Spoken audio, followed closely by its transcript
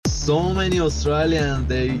so many Australians,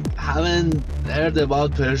 they haven't heard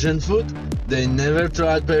about Persian food. They never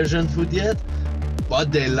tried Persian food yet,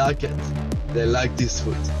 but they like it. They like this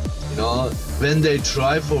food. You know, when they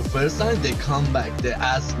try for first time, they come back. They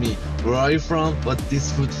ask me, where are you from? What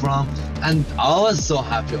this food from? And I was so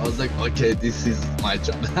happy. I was like, okay, this is my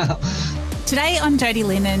job now. Today on Dirty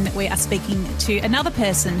Linen, we are speaking to another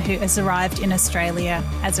person who has arrived in Australia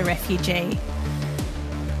as a refugee.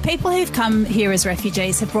 People who've come here as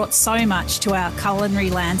refugees have brought so much to our culinary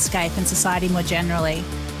landscape and society more generally.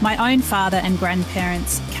 My own father and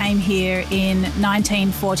grandparents came here in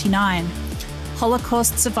 1949.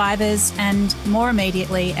 Holocaust survivors and, more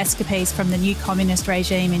immediately, escapees from the new communist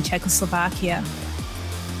regime in Czechoslovakia.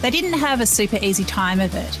 They didn't have a super easy time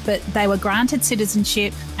of it, but they were granted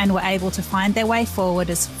citizenship and were able to find their way forward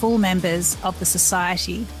as full members of the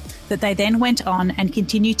society that they then went on and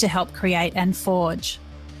continued to help create and forge.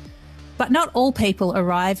 But not all people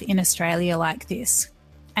arrive in Australia like this,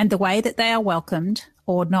 and the way that they are welcomed,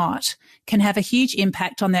 or not, can have a huge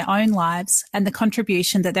impact on their own lives and the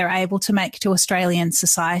contribution that they're able to make to Australian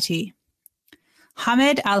society.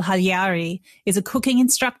 Hamed Al-Halyari is a cooking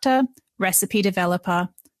instructor, recipe developer,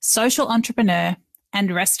 social entrepreneur,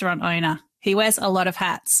 and restaurant owner. He wears a lot of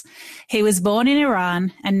hats. He was born in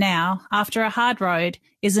Iran and now, after a hard road,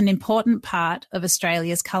 is an important part of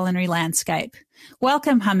Australia's culinary landscape.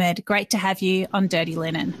 Welcome, Hamed. Great to have you on Dirty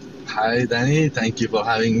Linen. Hi, Danny. Thank you for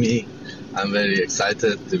having me. I'm very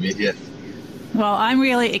excited to be here. Well, I'm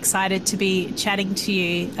really excited to be chatting to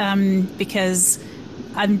you because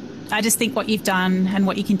I just think what you've done and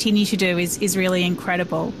what you continue to do is really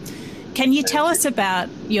incredible. Can you tell us about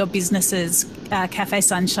your businesses, Cafe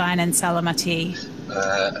Sunshine and Salamati?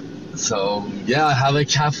 I have a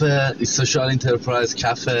cafe, a social enterprise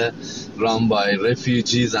cafe run by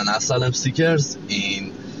refugees and asylum seekers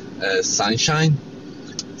in Sunshine,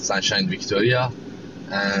 Victoria.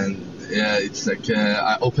 And it's like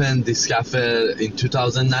I opened this cafe in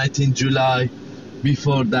 2019, July.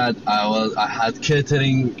 Before that, I had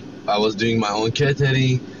catering. I was doing my own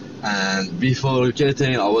catering. And before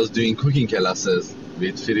catering, I was doing cooking classes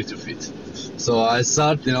with Free to Fit. So I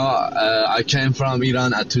started, I came from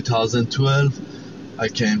Iran at 2012. I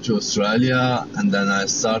came to Australia and then I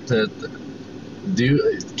started.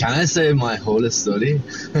 Can I say my whole story?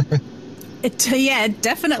 Yeah,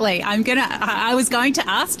 definitely. I was going to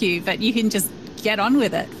ask you, but you can just get on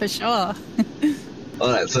with it for sure.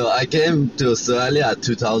 All right. So I came to Australia at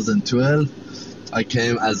 2012. I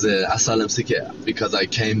came as an asylum seeker because I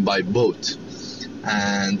came by boat.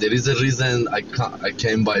 And there is a reason I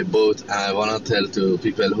came by boat, and I want to tell to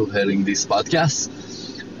people who are hearing this podcast.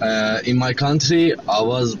 In my country, I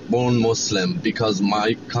was born Muslim because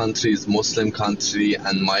my country is Muslim country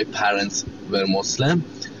and my parents were Muslim.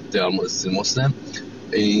 They are Muslim.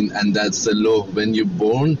 And that's the law. When you're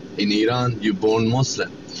born in Iran, you're born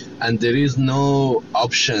Muslim. And there is no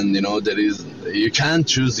option, you can't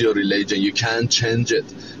choose your religion, you can't change it.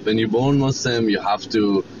 When you're born Muslim, you have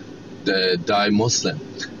to die Muslim.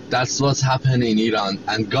 That's what's happened in Iran.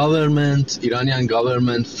 And Iranian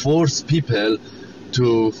government force people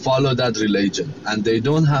to follow that religion. And they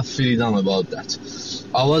don't have freedom about that.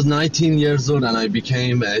 I was 19 years old and I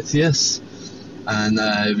became atheist. And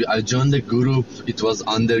I joined a group. It was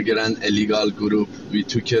underground illegal group. We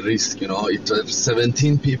took a risk, it was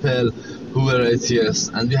 17 people who were atheists,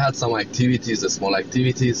 and we had some activities, small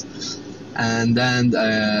activities. And then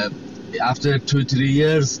after 2-3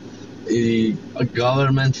 years, a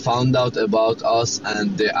government found out about us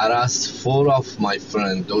and they arrested 4 of my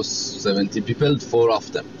friends, those 17 people, 4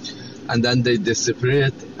 of them. And then they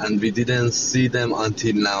disappeared and we didn't see them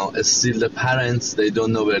until now. Still the parents, they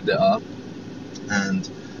don't know where they are. And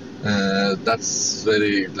that's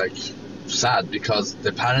very sad because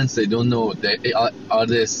the parents, they don't know are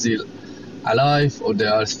they still alive or they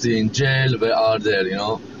are still in jail, where are they,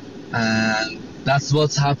 and that's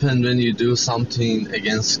what's happened when you do something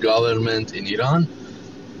against government in Iran.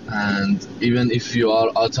 And even if you are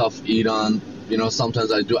out of Iran,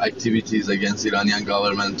 sometimes I do activities against Iranian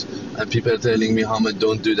government and people are telling me, Hamed,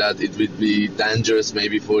 don't do that, it would be dangerous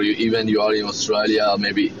maybe for you, even you are in Australia,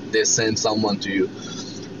 maybe they send someone to you.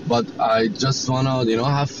 But I just want to,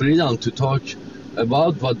 have freedom to talk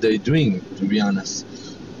about what they're doing, to be honest.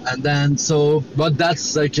 And then, but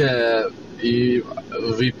that's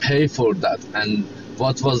we pay for that. And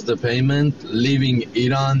what was the payment? Leaving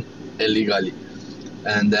Iran illegally.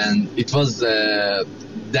 And then it was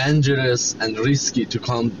dangerous and risky to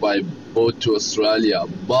come by boat to Australia,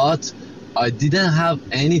 but I didn't have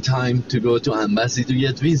any time to go to embassy to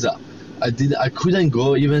get visa. I couldn't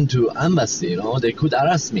go even to embassy, they could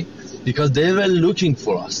arrest me. because they were looking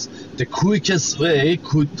for us. The quickest way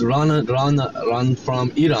could run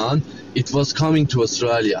from Iran, it was coming to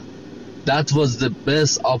Australia. That was the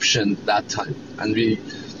best option that time. And we,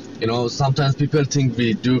 sometimes people think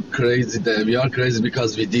we are crazy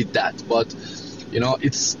because we did that. But,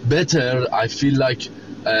 it's better. I feel like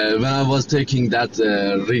when I was taking that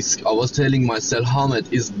risk, I was telling myself,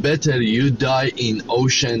 Hamid, it's better you die in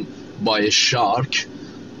ocean by a shark,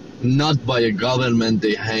 not by a government.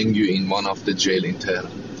 They hang you in one of the jail in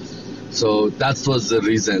Tehran. So that was the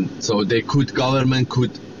reason. So government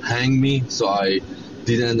could hang me. So I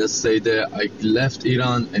didn't stay there. I left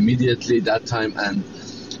Iran immediately that time, and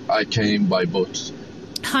I came by boat.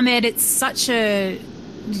 Hamid, it's such a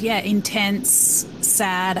intense,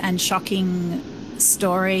 sad and shocking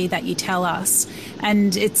story that you tell us,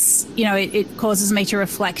 and it's it causes me to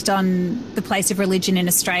reflect on the place of religion in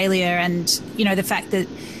Australia, and the fact that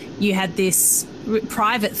you had this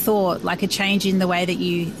private thought, like a change in the way that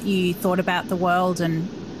you thought about the world and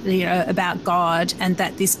about God, and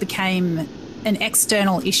that this became an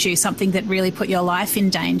external issue, something that really put your life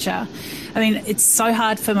in danger. I mean, it's so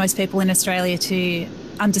hard for most people in Australia to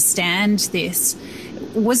understand this.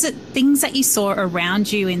 Was it things that you saw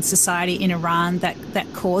around you in society in Iran that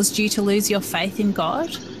caused you to lose your faith in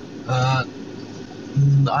God? I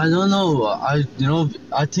don't know.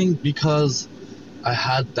 I think because I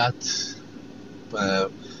had that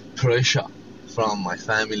pressure from my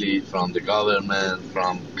family, from the government,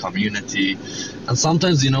 from community. And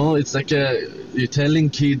sometimes, it's like you're telling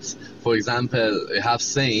kids, for example, you have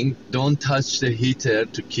saying, don't touch the heater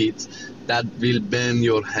to kids, that will burn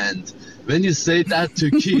your hand. When you say that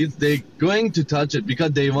to kids, they're going to touch it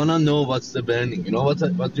because they want to know what's the burning. You know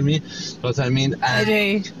what you mean? What I mean? I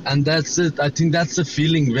do. And that's it. I think that's the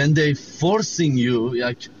feeling when they forcing you,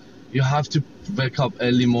 like you have to wake up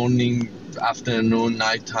early morning, afternoon,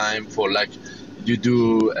 nighttime for you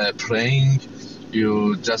do praying.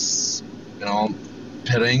 You just,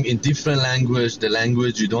 praying in different language, the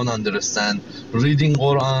language you don't understand. Reading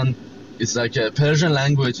Quran is like a Persian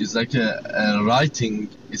language, is like a writing,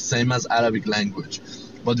 is same as Arabic language.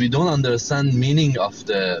 But we don't understand meaning of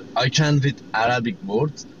I can read Arabic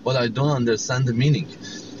words, but I don't understand the meaning.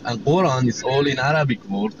 And Quran is all in Arabic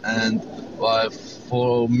word, and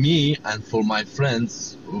for me and for my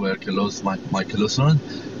friends who were close, my close friends,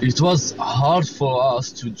 it was hard for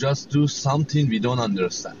us to just do something we don't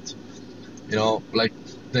understand.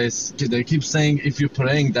 They keep saying, if you're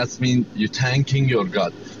praying, that means you're thanking your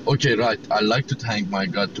God. Okay, right, I like to thank my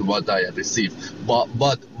God to what I receive.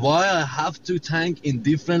 But why I have to thank in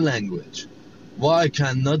different language? Why I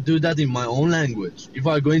cannot do that in my own language? If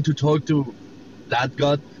I'm going to talk to that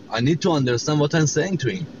God, I need to understand what I'm saying to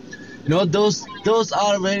him. Those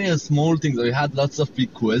are very small things. We had lots of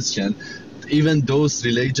big questions. Even those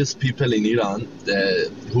religious people in Iran,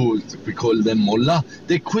 who we call them mullah,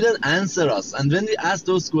 they couldn't answer us. And when we asked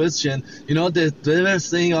those questions, they were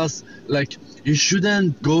saying us, you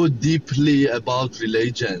shouldn't go deeply about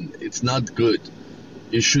religion. It's not good.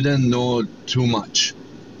 You shouldn't know too much,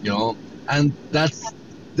 And that's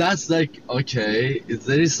okay,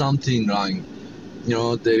 there is something wrong.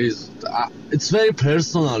 There is, it's very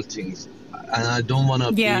personal things. And I don't want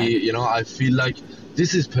to be, I feel like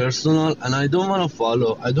this is personal and I don't want to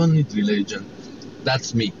follow. I don't need religion.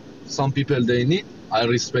 That's me. Some people they need, I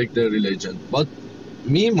respect their religion. But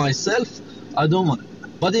me, myself, I don't want it.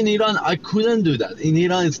 But in Iran, I couldn't do that. In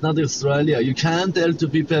Iran, it's not Australia. You can't tell to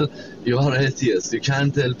people you are atheist. You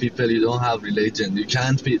can't tell people you don't have religion. You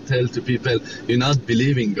can't tell to people you not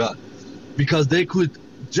believe in God. Because they could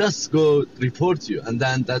just go report you, and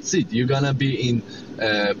then that's it. You're gonna be in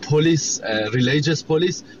police, religious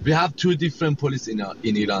police. We have two different police in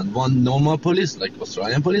Iran. One normal police, like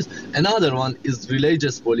Australian police. Another one is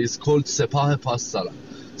religious police called Sepah Pasdaran.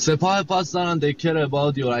 Sepah Pasdaran, they care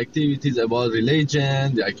about your activities, about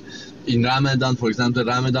religion. Like in Ramadan, for example,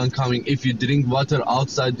 Ramadan coming, if you drink water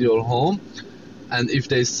outside your home, and if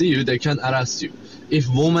they see you, they can arrest you. If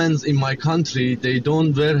women in my country, they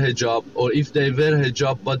don't wear hijab, or if they wear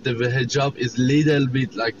hijab, but the hijab is little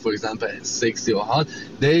bit, like, for example, sexy or hot,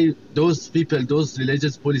 those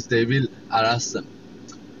religious police, they will arrest them.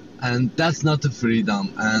 And that's not a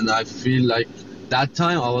freedom. And I feel like that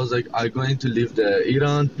time I was like, I'm going to leave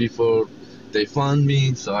Iran before they found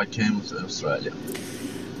me, so I came to Australia.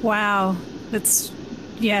 Wow. It's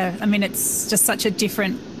just such a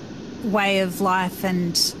different way of life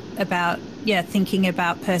and about thinking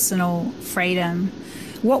about personal freedom.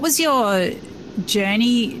 What was your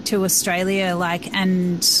journey to Australia like,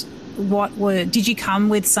 and did you come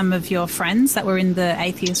with some of your friends that were in the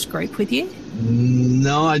atheist group with you?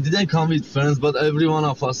 No, I didn't come with friends, but every one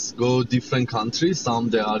of us go different countries. Some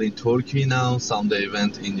they are in Turkey now, some they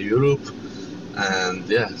went in Europe, and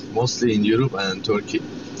yeah, mostly in Europe and Turkey.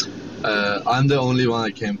 I'm the only one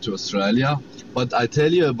I came to Australia, but I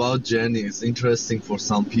tell you about journey. It's interesting for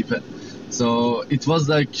some people. So it was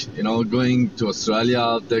like, going to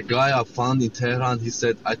Australia. The guy I found in Tehran, he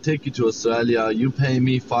said, I take you to Australia, you pay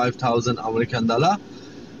me 5,000 American dollar,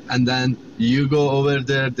 and then you go over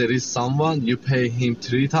there is someone, you pay him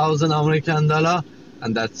 3,000 American dollar,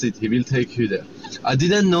 and that's it. He will take you there. I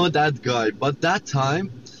didn't know that guy, but that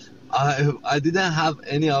time, I didn't have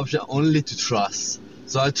any option, only to trust.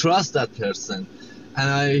 So I trust that person.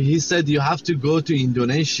 And he said, you have to go to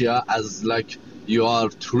Indonesia as like you are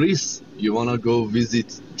tourist, you want to go visit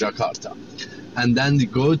Jakarta. And then you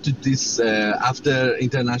go to this, after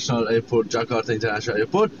International Airport, Jakarta International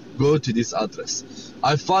Airport, go to this address.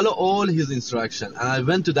 I follow all his instructions and I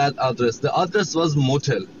went to that address. The address was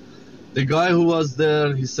motel. The guy who was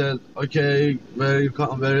there, he said, okay, where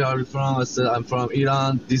are you from? I said, I'm from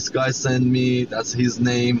Iran. This guy sent me, that's his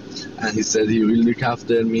name. And he said, he will look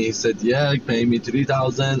after me. He said, yeah, pay me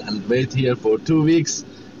 3,000 and wait here for 2 weeks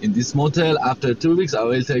in this motel. After 2 weeks, I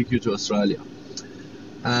will take you to Australia.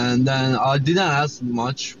 And then I didn't ask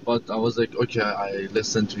much, but I was like, okay, I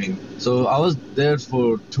listened to him. So I was there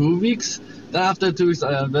for 2 weeks. Then after 2 weeks,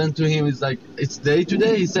 I went to him. It's like, it's day to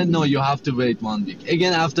day. He said, no, you have to wait 1 week.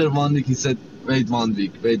 Again, after 1 week, he said, wait 1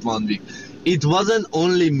 week. It wasn't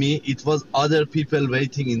only me. It was other people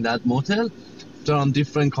waiting in that motel from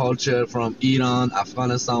different culture, from Iran,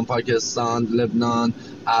 Afghanistan, Pakistan, Lebanon,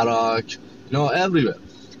 Iraq, everywhere.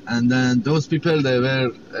 And then those people, they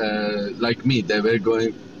were like me. They were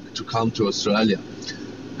going to come to Australia.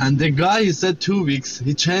 And the guy, he said 2 weeks.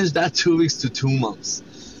 He changed that 2 weeks to 2 months.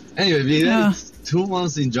 Anyway, we were 2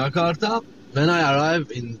 months in Jakarta. When I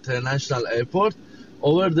arrived in International Airport,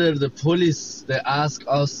 over there, the police, they ask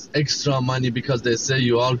us extra money because they say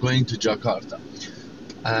you are going to Jakarta.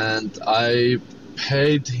 And I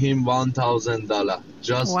paid him $1,000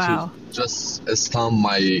 just to stamp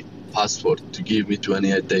my passport to give me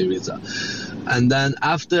 28-day visa. And then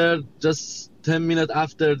just 10 minutes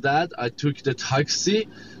after that, I took the taxi.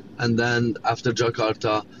 And then after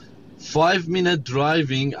Jakarta, 5 minute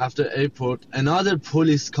driving after airport, another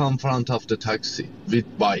police come front of the taxi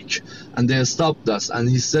with bike, and they stopped us. And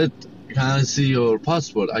he said, can I see your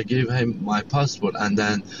passport? I gave him my passport, and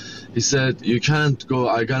then he said, you can't go,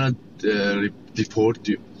 I'm gonna deport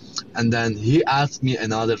you. And then he asked me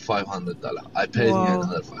another $500. I paid him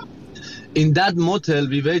another $500. In that motel,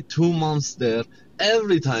 we wait 2 months there.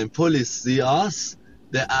 Every time police see us,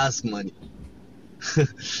 they ask money. Can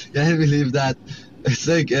you believe that? It's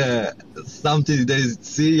like something, they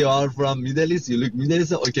see you are from Middle East, you look Middle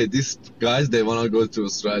East, okay, these guys, they want to go to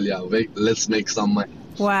Australia, wait, let's make some money.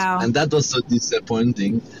 Wow. And that was so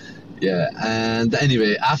disappointing. Yeah, and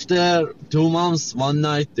anyway, after 2 months, one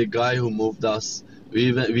night, the guy who moved us,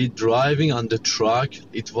 we driving on the truck,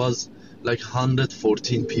 it was like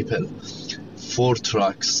 114 people, 4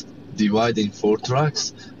 trucks, divided in 4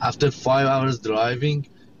 trucks. After 5 hours driving,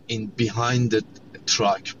 behind the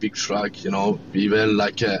truck, big truck, we were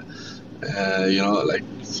like a like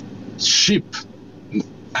sheep.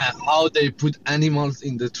 How they put animals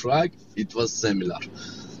in the truck, it was similar.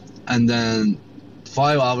 And then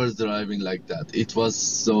 5 hours driving like that, it was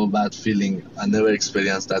so bad feeling. I never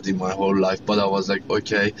experienced that in my whole life, but I was like,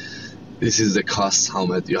 okay, this is the cost, how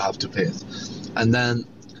much you have to pay it. And then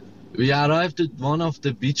we arrived at one of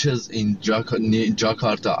the beaches in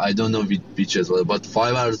Jakarta. I don't know which beaches, but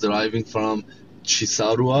 5 hours driving from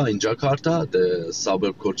Cisarua in Jakarta, the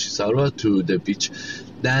suburb called Cisarua, to the beach.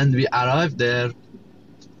 Then we arrived there,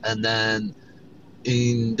 and then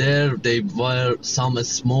in there they were some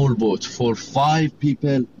small boat for 5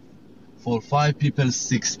 people,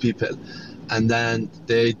 6 people. And then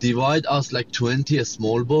they divide us like 20 a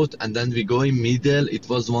small boat, and then we go in middle. It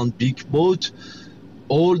was one big boat.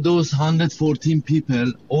 All those 114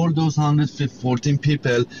 people,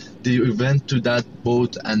 they went to that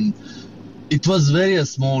boat, and it was very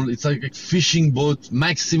small. It's like a fishing boat,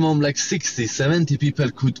 maximum like 60, 70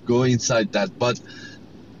 people could go inside that. But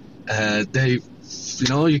they,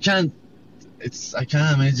 you can't, I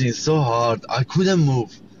can't imagine, it's so hard. I couldn't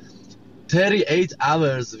move. 38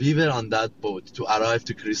 hours we were on that boat to arrive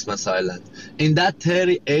to Christmas Island. In that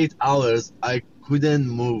 38 hours, I couldn't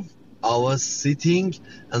move. I was sitting,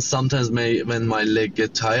 and sometimes when my leg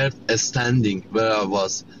get tired, standing where I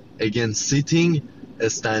was. Again, sitting,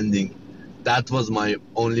 standing. That was my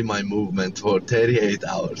movement for 38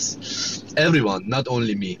 hours. Everyone, not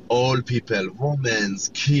only me, all people, women,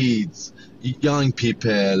 kids, young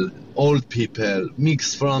people, old people,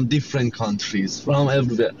 mixed from different countries, from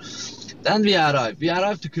everywhere. Then we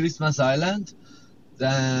arrived to Christmas Island.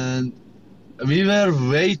 Then we were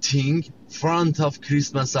waiting front of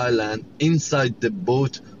Christmas Island inside the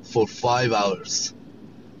boat for 5 hours.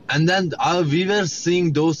 And then we were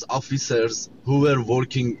seeing those officers who were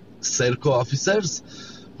working, Serco officers,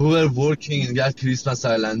 who were working in that Christmas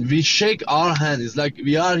Island. We shake our hand. It's like,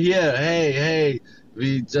 we are here. Hey.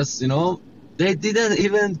 We just, they didn't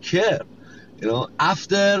even care.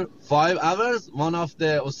 After 5 hours, one of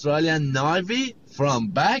the Australian Navy from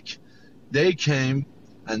back, they came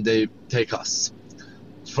and they take us.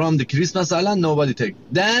 From the Christmas Island, nobody take.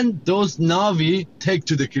 Then those Navy take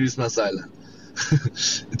to the Christmas Island.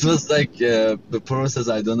 It was like the process,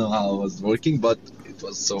 I don't know how it was working, but it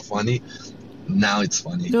was so funny. Now it's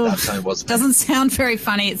funny. Oof, that time was funny. Doesn't sound very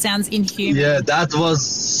funny. It sounds inhuman. Yeah, that was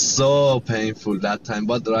so painful that time,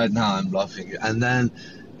 but right now I'm laughing. And then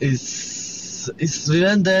we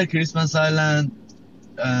went there, Christmas Island,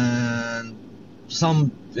 and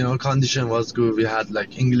some condition was good. We had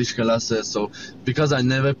like English classes. So because I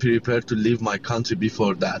never prepared to leave my country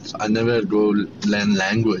before that, I never go learn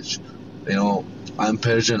language. I'm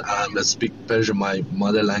Persian, I speak Persian, my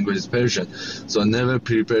mother language is Persian, so I never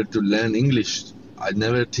prepared to learn English. I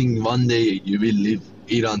never think one day you will leave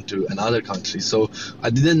Iran to another country, so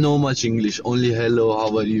I didn't know much English, only hello,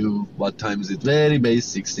 how are you, what time is it, very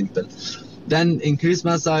basic, simple. Then in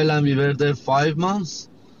Christmas Island we were there 5 months,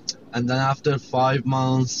 and then after 5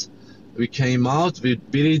 months we came out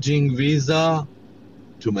with bridging visa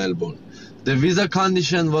to Melbourne. The visa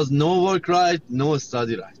condition was no work right, no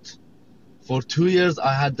study right. For 2 years,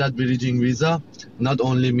 I had that bridging visa. Not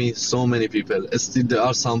only me, so many people. Still, there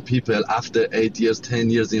are some people after 8 years, 10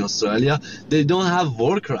 years in Australia, they don't have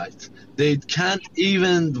work right. They can't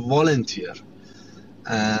even volunteer.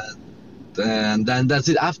 And then that's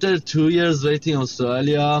it. After 2 years waiting in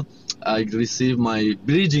Australia, I received my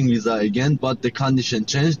bridging visa again, but the condition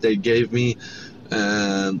changed. They gave me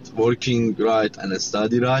working right and a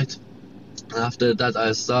study right. After that,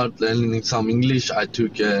 I started learning some English. I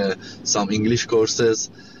took some English courses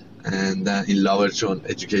and in Laverton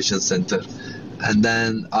Education Center. And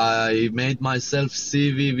then I made myself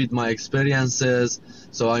CV with my experiences.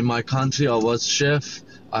 So in my country, I was chef.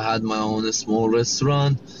 I had my own small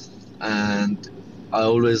restaurant and I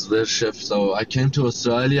always were chef. So I came to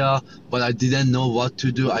Australia, but I didn't know what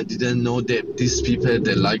to do. I didn't know that these people,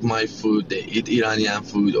 they like my food, they eat Iranian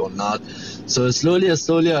food or not. So slowly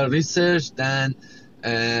I researched, and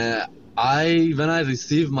when I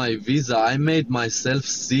received my visa, I made myself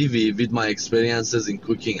CV with my experiences in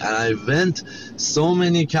cooking, and I went so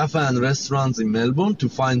many cafe and restaurants in Melbourne to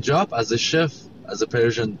find job as a chef, as a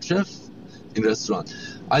Persian chef in restaurant.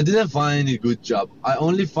 I didn't find any good job. I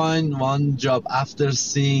only find one job after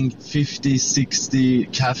seeing 50, 60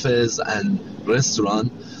 cafes and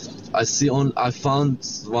restaurant. I found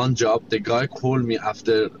one job. The guy called me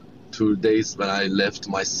after 2 days when I left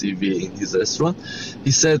my CV in his restaurant.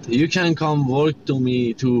 He said, you can come work to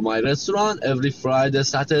my restaurant every Friday,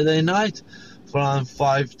 Saturday night from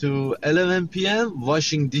 5 to 11 p.m.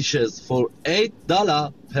 washing dishes for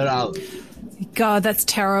 $8 per hour. God, that's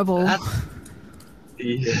terrible.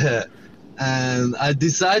 Yeah. And I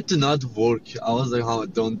decided to not work. I was like, oh,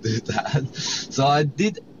 don't do that. So I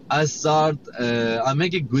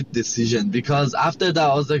make a good decision, because after that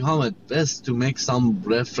I was like, how best to make some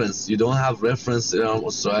reference. You don't have reference around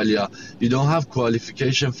Australia, you don't have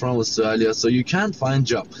qualification from Australia, so you can't find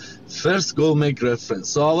job. First go make reference.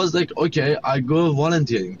 So I was like, okay, I go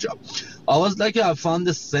volunteering job. I was like, I found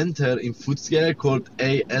a center in Footscray called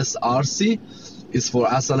ASRC. It's for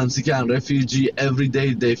asylum seeker and refugee. Every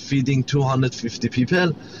day they feeding 250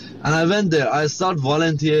 people. And I went there. I started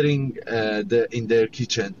volunteering in their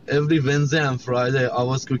kitchen. Every Wednesday and Friday, I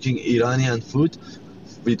was cooking Iranian food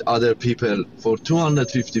with other people for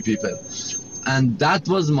 250 people. And that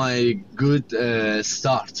was my good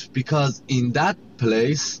start, because in that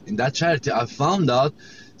place, in that charity, I found out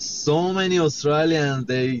so many Australians,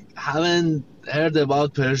 they haven't heard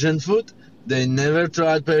about Persian food. They never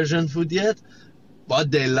tried Persian food yet,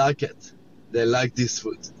 but they like it. They like this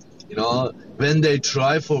food. When they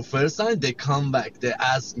try for first time, they come back. They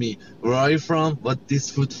ask me, where are you from? What this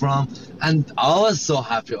food from? And I was so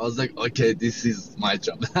happy. I was like, okay, this is my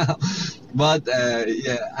job now. But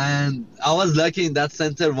yeah, and I was lucky in that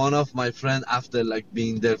center. One of my friends, after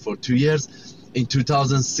being there for 2 years, in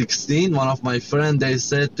 2016, one of my friends, they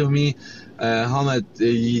said to me, Hamad,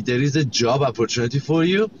 there is a job opportunity for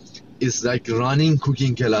you. is like running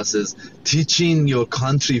cooking classes, teaching your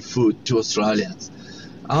country food to Australians.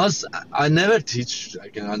 I never teach,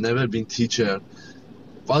 like, I never been teacher,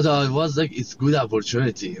 but I was like, it's good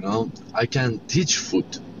opportunity, you know. I can teach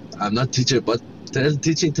food. I'm not teacher, but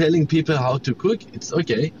telling people how to cook, it's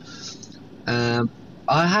okay.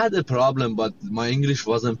 I had a problem, but my English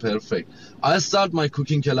wasn't perfect. I started my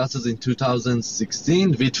cooking classes in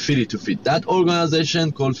 2016 with Free to Feed. That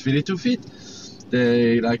organization called Free to Feed,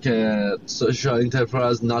 they like a social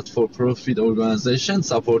enterprise, not-for-profit organization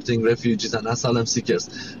supporting refugees and asylum seekers.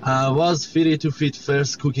 I was Free to Feed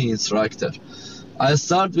first cooking instructor. I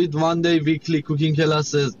started with one-day weekly cooking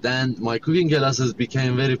classes. Then my cooking classes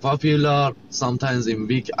became very popular. Sometimes in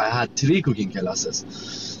week I had 3 cooking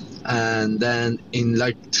classes. And then in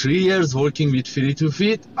like 3 years working with Free to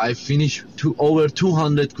Feed, I finished over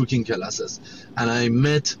 200 cooking classes, and I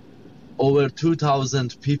met over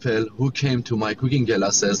 2,000 people who came to my cooking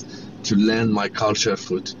classes to learn my culture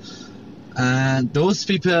food. And those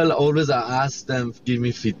people, always I ask them, give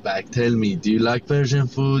me feedback, tell me, do you like Persian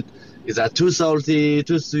food? Is that too salty,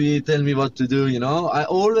 too sweet? Tell me what to do, you know. I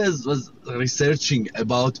always was researching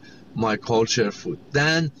about my culture food.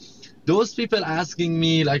 Then those people asking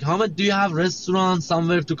me like, how much do you have restaurant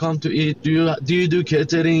somewhere to come to eat? Do you do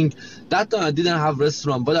catering? That time I didn't have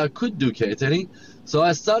restaurant, but I could do catering. So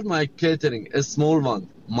I started my catering, a small one,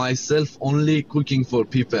 myself only cooking for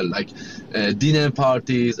people, like dinner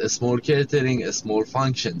parties, a small catering, a small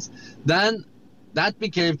functions. Then that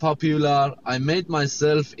became popular. I made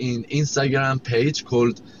myself an Instagram page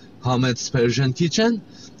called Hamed's Persian Kitchen.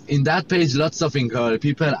 In that page, lots of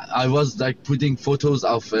people. I was like putting photos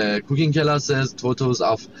of cooking classes, photos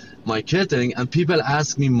of my catering, and people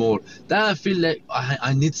ask me more. Then I feel like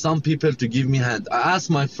I need some people to give me a hand. I asked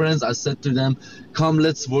my friends, I said to them, come,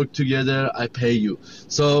 let's work together, I pay you.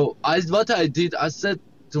 So what I did, I said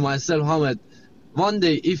to myself, Hamed, one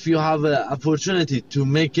day if you have an opportunity to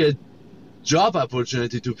make a job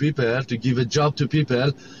opportunity to people, to give a job to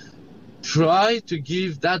people, try to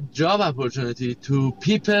give that job opportunity to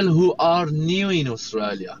people who are new in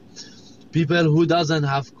Australia, people who doesn't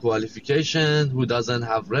have qualification, who doesn't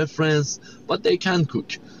have reference, but they can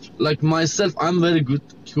cook. Like myself, I'm very good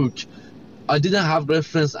cook. I didn't have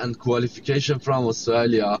reference and qualification from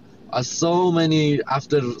Australia.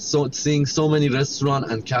 After seeing so many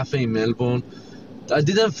restaurant and cafe in Melbourne, I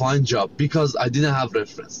didn't find job because I didn't have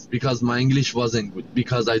reference, because my English wasn't good,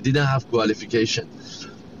 because I didn't have qualification.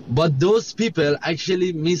 But those people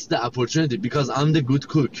actually missed the opportunity because I'm the good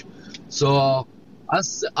cook. So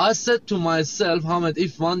I said to myself, Hamed,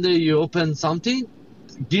 if one day you open something,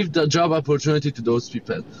 give the job opportunity to those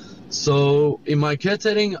people. So in my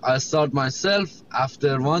catering, I start myself.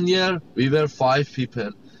 After 1 year, we were 5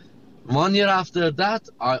 people. 1 year after that,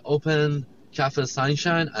 I opened Cafe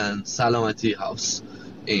Sunshine and Salamati House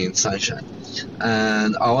in Sunshine.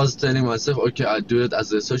 And I was telling myself, okay, I do it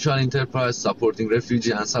as a social enterprise supporting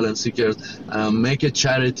refugee and asylum seekers, and make a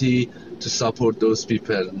charity to support those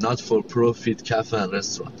people, not for profit cafe and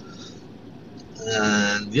restaurant.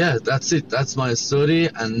 And yeah, that's it. That's my story.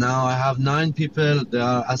 And now I have 9 people. They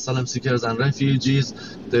are asylum seekers and refugees.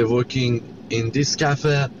 They're working in this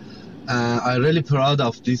cafe. I'm really proud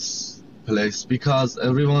of this place because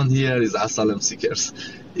everyone here is asylum seekers.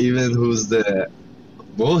 Even who's the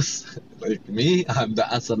boss, like me, I'm the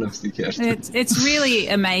asylum seeker. It's really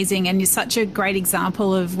amazing, and you're such a great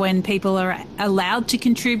example of when people are allowed to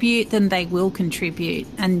contribute, then they will contribute.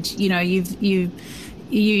 And you know,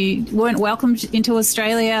 you weren't welcomed into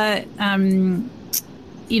Australia,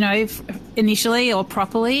 you know, initially or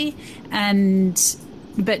properly,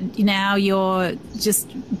 but now you're just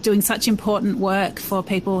doing such important work for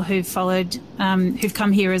people who've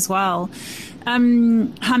come here as well.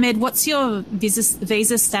 Hamed, what's your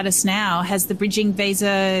visa status now? Has the bridging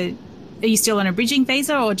visa, are you still on a bridging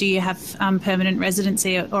visa, or do you have permanent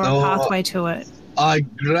residency or a pathway to it? I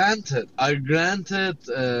granted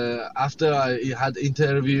after I had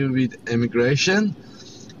interview with immigration,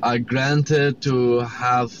 I granted to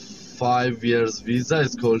have 5 years visa.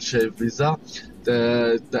 It's called SHAPE visa.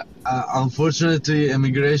 Unfortunately,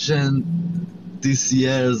 immigration this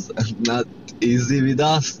year's not easy with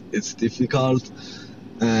us. It's difficult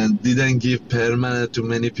and didn't give permanent to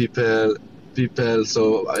many people.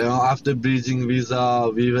 So after bridging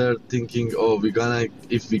visa, we were thinking,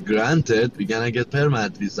 if we granted, we're gonna get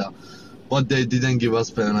permanent visa. But they didn't give us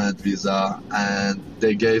permanent visa, and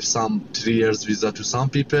they gave some 3 years visa to some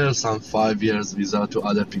people, some 5 years visa to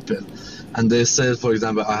other people. And they said, for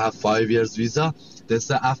example, I have 5 years visa. They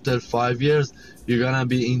said after 5 years, you're gonna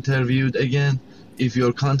be interviewed again. If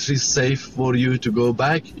your country is safe for you to go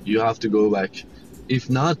back, you have to go back. If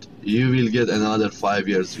not, you will get another 5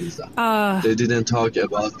 years visa. They didn't talk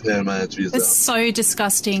about permanent visa. It's so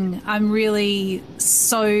disgusting. I'm really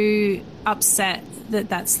so upset that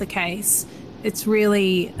that's the case. It's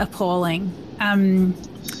really appalling.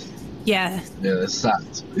 Yeah, it's sad.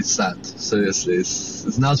 It's sad. Seriously,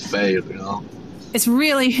 it's not fair, you know. It's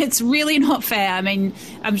really not fair. I mean,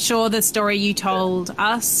 I'm sure the story you told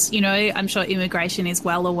us, you know, I'm sure immigration is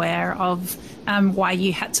well aware of why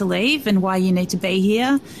you had to leave and why you need to be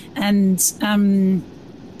here. And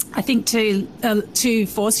I think to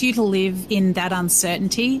force you to live in that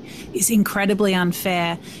uncertainty is incredibly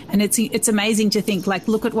unfair. And it's amazing to think, like,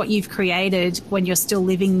 look at what you've created when you're still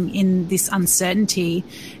living in this uncertainty.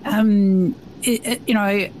 You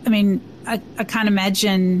know, I mean, I can't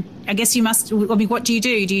imagine. I guess you must. I mean, what do? Do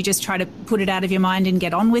you just try to put it out of your mind and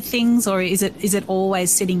get on with things, or is it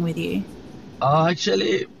always sitting with you?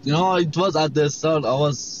 Actually, you know, it was at the start. I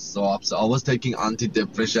was so upset. I was taking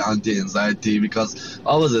anti-depression, anti-anxiety because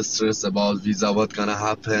I was stressed about visa. What gonna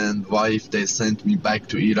happen? Why if they sent me back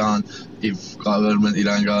to Iran? If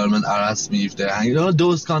Iran government arrest me? If they hang? You know,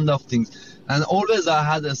 those kind of things. And always I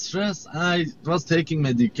had a stress, and I was taking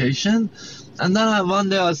medication. And then one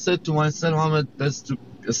day I said to myself, Mohammed, best to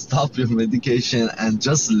stop your medication and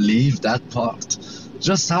just leave that part.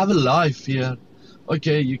 Just have a life here.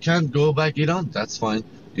 Okay, you can't go back Iran, that's fine.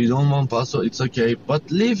 You don't want passport, it's okay.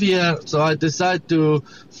 But live here. So I decided to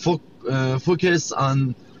focus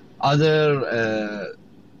on other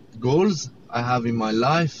goals I have in my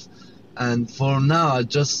life. And for now, I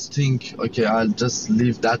just think, okay, I'll just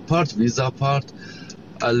leave that part, visa part.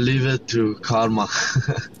 I'll leave it to karma.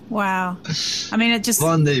 Wow. I mean, it just...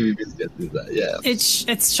 One day we will get to that, yeah.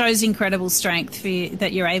 It shows incredible strength for you,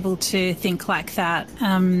 that you're able to think like that.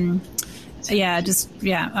 I'm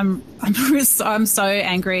so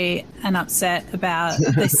angry and upset about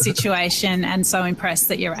this situation, and so impressed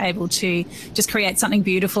that you're able to just create something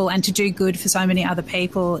beautiful and to do good for so many other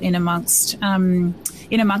people in amongst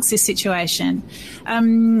this situation.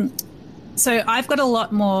 So I've got a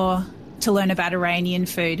lot more to learn about Iranian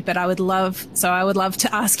food, but I would love to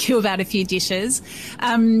ask you about a few dishes.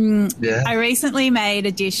 I recently made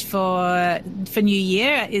a dish for New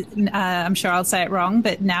Year. I'm sure I'll say it wrong,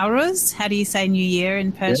 but Nowruz. How do you say New Year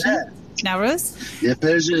in Persian? Yeah. Nowruz? Yeah,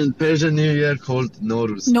 Persian New Year called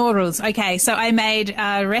Nowruz. Nowruz. Okay, so I made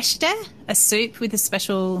reshte, a soup with the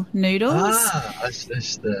special noodles. Ash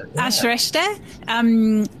reshte. Yeah. Ash reshte.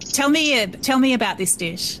 Tell me about this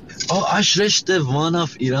dish. Oh, ash reshte, one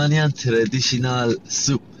of Iranian traditional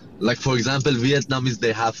soup. Like, for example, Vietnamese,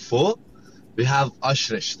 they have pho. We have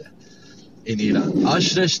ash reshte in Iran.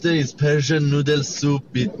 Ash reshte is Persian noodle soup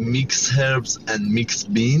with mixed herbs and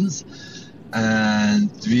mixed beans.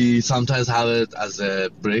 And we sometimes have it as a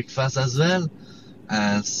breakfast as well.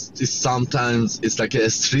 And sometimes it's like a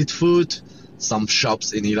street food. Some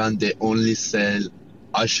shops in Iran, they only sell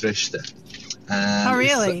ash reshte. Oh,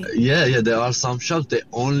 really? Yeah, there are some shops they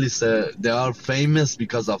only sell. They are famous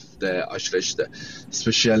because of the ash reshte,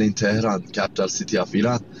 especially in Tehran, capital city of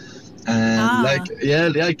Iran. And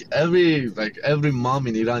every mom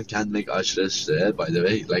in Iran can make ash reshte, by the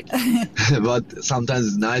way. But sometimes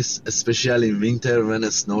it's nice, especially in winter when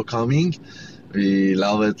it's snow coming. We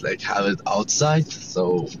love it, have it outside,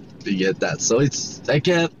 so we get that. So it's like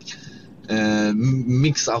a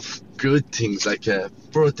mix of good things,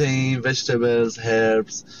 protein, vegetables,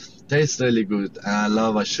 herbs. Tastes really good, and I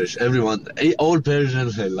love ash reshte. All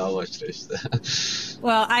Persians, they love ash reshte.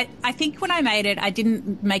 Well, I think when I made it, I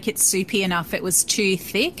didn't make it soupy enough. It was too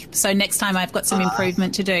thick. So next time I've got some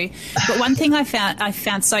improvement to do. But one thing I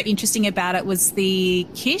found so interesting about it was the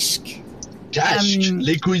kishk. Kashk,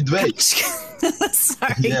 liquid whey.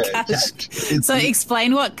 Sorry, kashk. So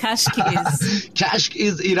explain what kashk is. Kashk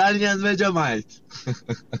is Iranian Vegemite.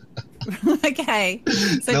 Okay,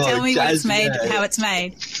 so tell me what it's made, how it's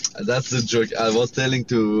made. That's the joke. I was telling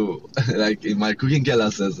to, in my cooking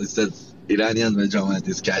classes, it says Iranian Vegemite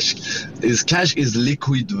is kashk. Kashk is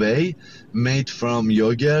liquid whey made from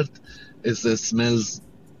yogurt. It smells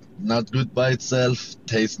not good by itself,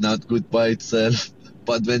 tastes not good by itself,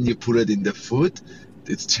 but when you put it in the food,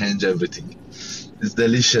 it changes everything. It's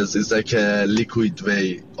delicious. It's like a liquid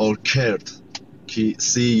whey or curd.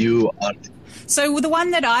 C-U-R-D. So the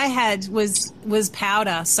one that I had was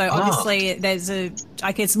powder. So obviously there's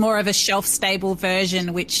I guess more of a shelf stable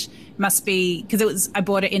version, which must be because I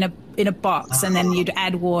bought it in a box, and then you'd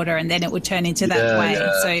add water, and then it would turn into that way.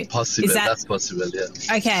 Yeah, so possible. That's possible.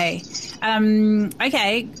 Yeah. Okay.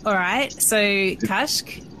 Okay. All right. So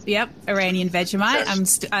kashk. Yep, Iranian Vegemite.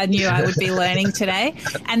 I knew I would be learning today.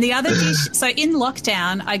 And the other dish, so in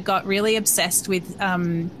lockdown, I got really obsessed with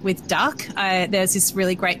duck. There's this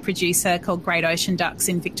really great producer called Great Ocean Ducks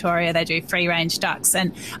in Victoria. They do free-range ducks.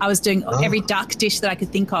 And I was doing every duck dish that I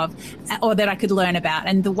could think of or that I could learn about.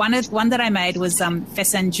 And the one that I made was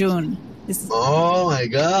fesenjoon. Oh, my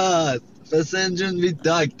God. Fesenjoon with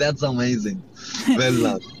duck. That's amazing. Well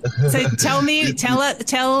done. So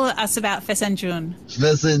tell us about fesenjoon.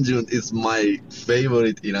 Fesenjoon is my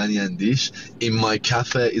favorite Iranian dish. In my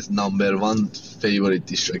cafe, it's #1 favorite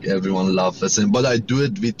dish. Like everyone loves fesenjoon, but I do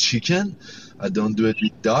it with chicken. I don't do it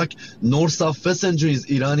with duck. North of fesenjoon is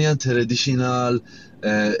Iranian traditional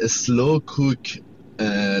slow cook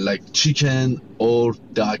like chicken or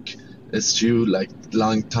duck stew, like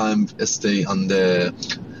long time stay on the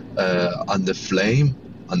flame,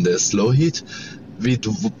 on the slow heat, with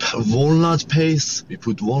walnut paste. We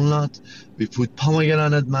put walnut, we put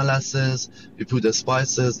pomegranate molasses, we put the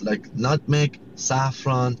spices like nutmeg,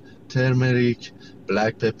 saffron, turmeric,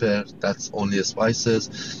 black pepper. That's only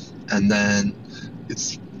spices. And then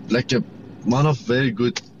it's like one of very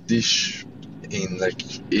good dish in like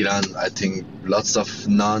Iran. I think lots of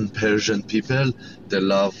non-Persian people, they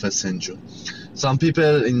love fesenjoon. Some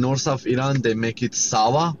people in north of Iran, they make it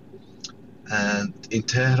sour. And in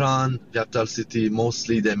Tehran, capital city,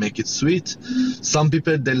 mostly they make it sweet. Some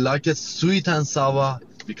people, they like it sweet and sour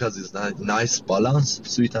because it's a nice balance,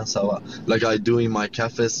 sweet and sour. Like I do in my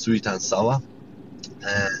cafe, sweet and sour.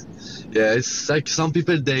 And yeah, it's like some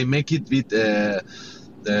people, they make it with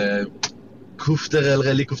kufte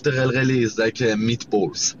ghalghali. Kufte ghalghali is like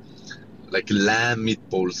meatballs, like lamb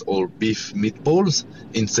meatballs or beef meatballs.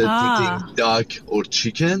 Instead of putting duck or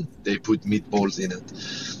chicken, they put meatballs in it.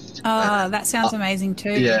 That sounds amazing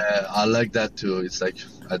too. Yeah, I like that too. It's like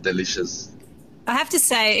a delicious. I have to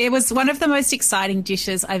say, it was one of the most exciting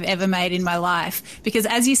dishes I've ever made in my life because,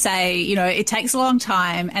 as you say, you know, it takes a long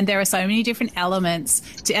time and there are so many different elements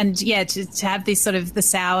to have this sort of the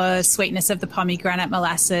sour sweetness of the pomegranate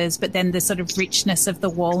molasses, but then the sort of richness of the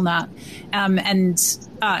walnut and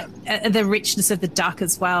the richness of the duck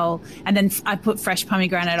as well. And then I put fresh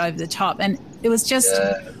pomegranate over the top, and it was just...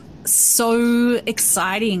 Yeah. So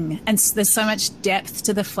exciting, and there's so much depth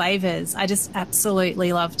to the flavors. I just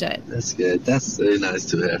absolutely loved it. That's good. That's very nice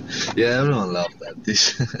to hear. Yeah, everyone loved that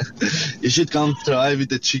dish. You should come try with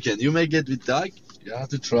the chicken. You may get with duck. You have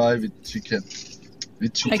to try with chicken.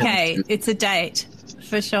 Okay, it's a date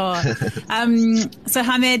for sure. So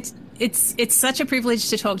Hamed, it's such a privilege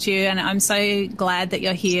to talk to you, and I'm so glad that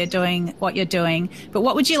you're here doing what you're doing. But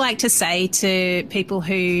what would you like to say to people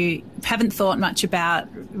who haven't thought much about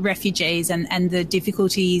refugees and the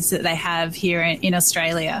difficulties that they have here in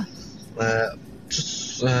Australia?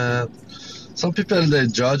 Some people, they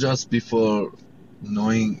judge us before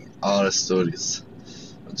knowing our stories.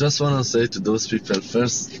 I just want to say to those people,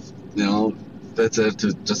 first, you know, better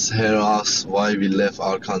to just hear us why we left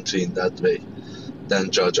our country in that way than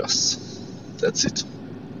judge us. That's it.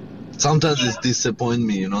 Sometimes it disappoints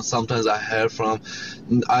me, you know. Sometimes I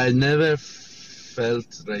never felt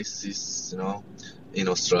racist, you know, in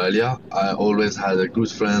Australia. I always had a good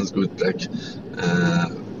friends, good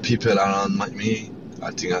people around me.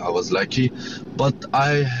 I think I was lucky. But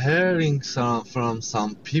I hearing from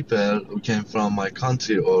some people who came from my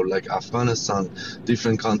country or like Afghanistan,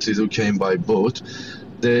 different countries who came by boat.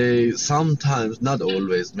 They sometimes, not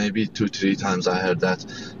always, maybe 2-3 times I heard that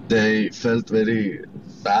they felt very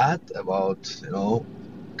bad about, you know,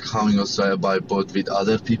 coming Australia by boat with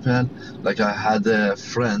other people. Like I had a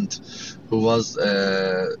friend who was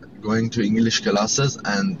going to English classes,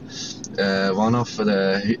 and one of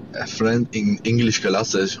a friend in English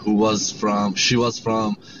classes she was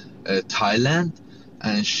from Thailand,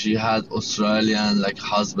 and she had Australian like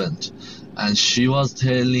husband. And she was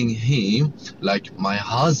telling him, like my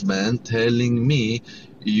husband telling me,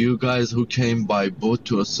 you guys who came by boat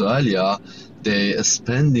to Australia, they are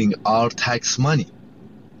spending our tax money,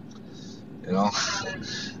 you know.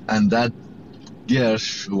 And that girl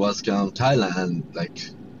who was from Thailand, like,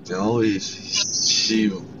 you know,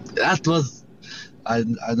 that was, I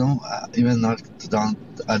don't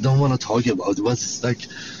want to talk about it. It was like,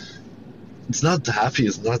 it's not happy,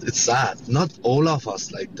 it's sad. Not all of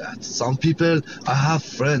us like that. Some people, I have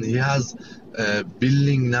friend, he has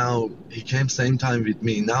building now, he came same time with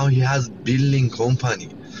me. Now he has building company.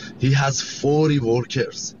 He has 40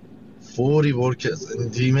 workers,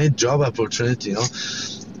 and he made job opportunity, you know.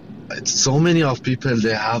 It's so many of people,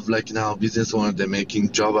 they have like now business owner, they're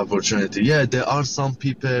making job opportunity. Yeah, there are some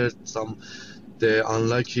people, they're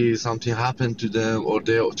unlucky, something happened to them, or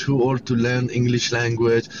they're too old to learn English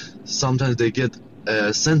language. Sometimes they get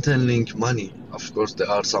Centrelink money. Of course, there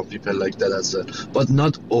are some people like that as well, but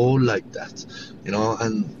not all like that,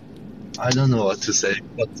 and I don't know what to say.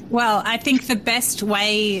 But well, I think the best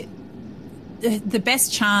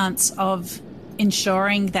chance of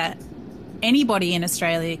ensuring that anybody in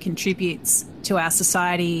Australia contributes to our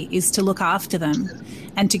society is to look after them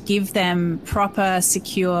and to give them proper,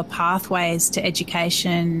 secure pathways to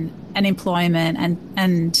education and employment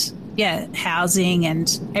and housing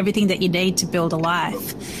and everything that you need to build a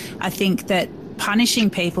life. I think that punishing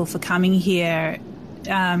people for coming here,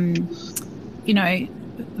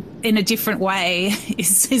 in a different way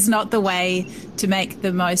is not the way to make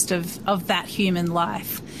the most of that human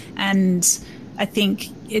life. And I think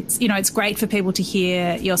it's great for people to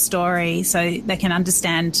hear your story so they can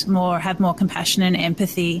understand more, have more compassion and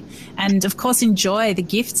empathy, and of course enjoy the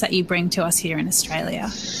gifts that you bring to us here in Australia.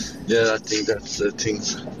 Yeah, I think that's the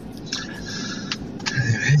things.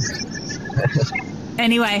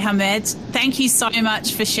 Anyway, Hamed, thank you so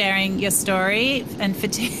much for sharing your story and for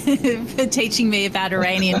teaching me about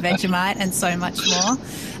Iranian Vegemite and so much more.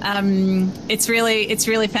 It's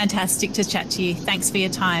really fantastic to chat to you. Thanks for your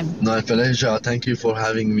time. My pleasure. Thank you for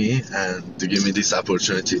having me and to give me this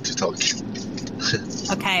opportunity to talk.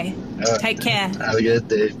 Okay. Take care. Have a good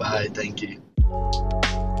day. Bye. Thank you.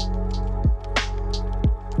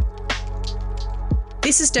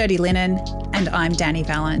 This is Dirty Linen, and I'm Danny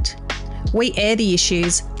Vallant. We air the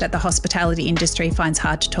issues that the hospitality industry finds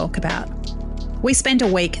hard to talk about. We spend a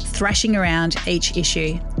week thrashing around each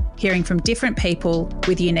issue, hearing from different people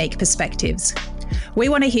with unique perspectives. We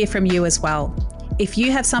want to hear from you as well. If you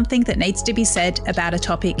have something that needs to be said about a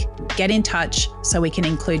topic, get in touch so we can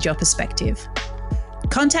include your perspective.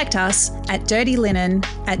 Contact us at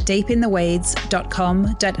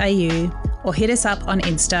dirtylinen@deepintheweeds.com.au or hit us up on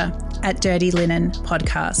Insta @Dirty Linen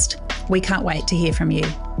Podcast. We can't wait to hear from you.